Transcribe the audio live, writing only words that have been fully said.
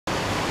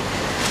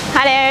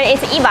Hi there,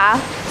 it's Eva.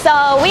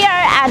 So we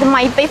are at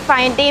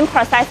Mybeadsfinding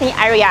processing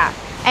area,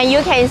 and you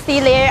can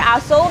see there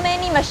are so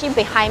many machines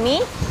behind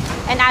me.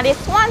 And at this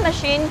one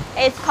machine,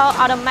 it's called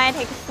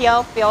automatic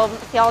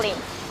sealing,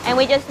 and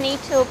we just need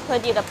to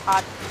put the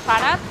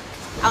product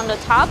on the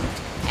top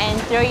and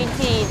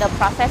 3D the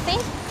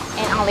processing,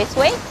 and on this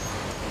way.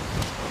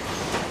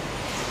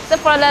 So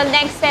for the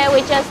next step,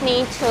 we just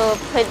need to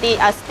put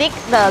stick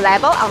the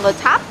label on the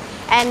top,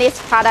 and this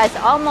product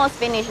is almost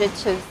finished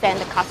to send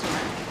the customer.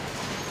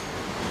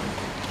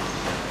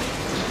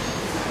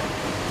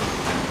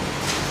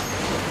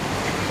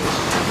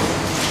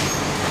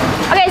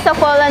 Okay, so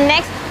for the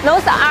next,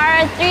 those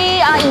are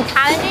 3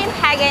 intelligent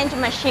package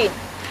machines,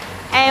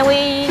 and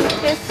we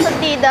just put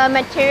the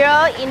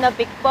material in a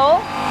big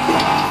bowl.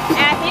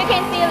 As you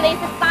can see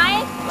this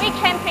side, we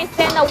can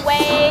present the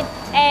weight,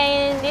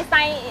 and this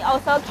side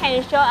also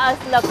can show us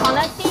the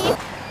quantity.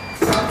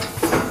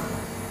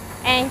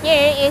 And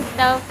here is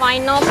the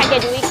final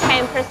package. We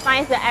can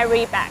precise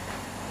every bag.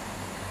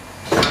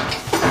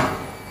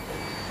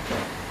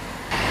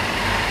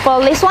 For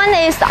this one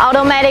is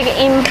automatic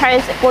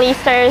impulse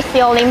blister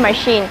sealing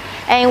machine,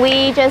 and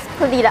we just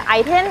put the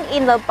item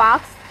in the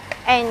box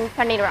and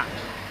turn it around.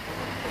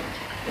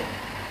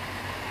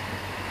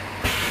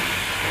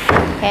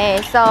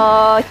 Okay,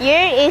 so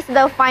here is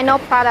the final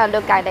product.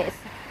 Look at this.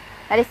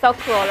 That is so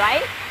cool,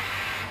 right?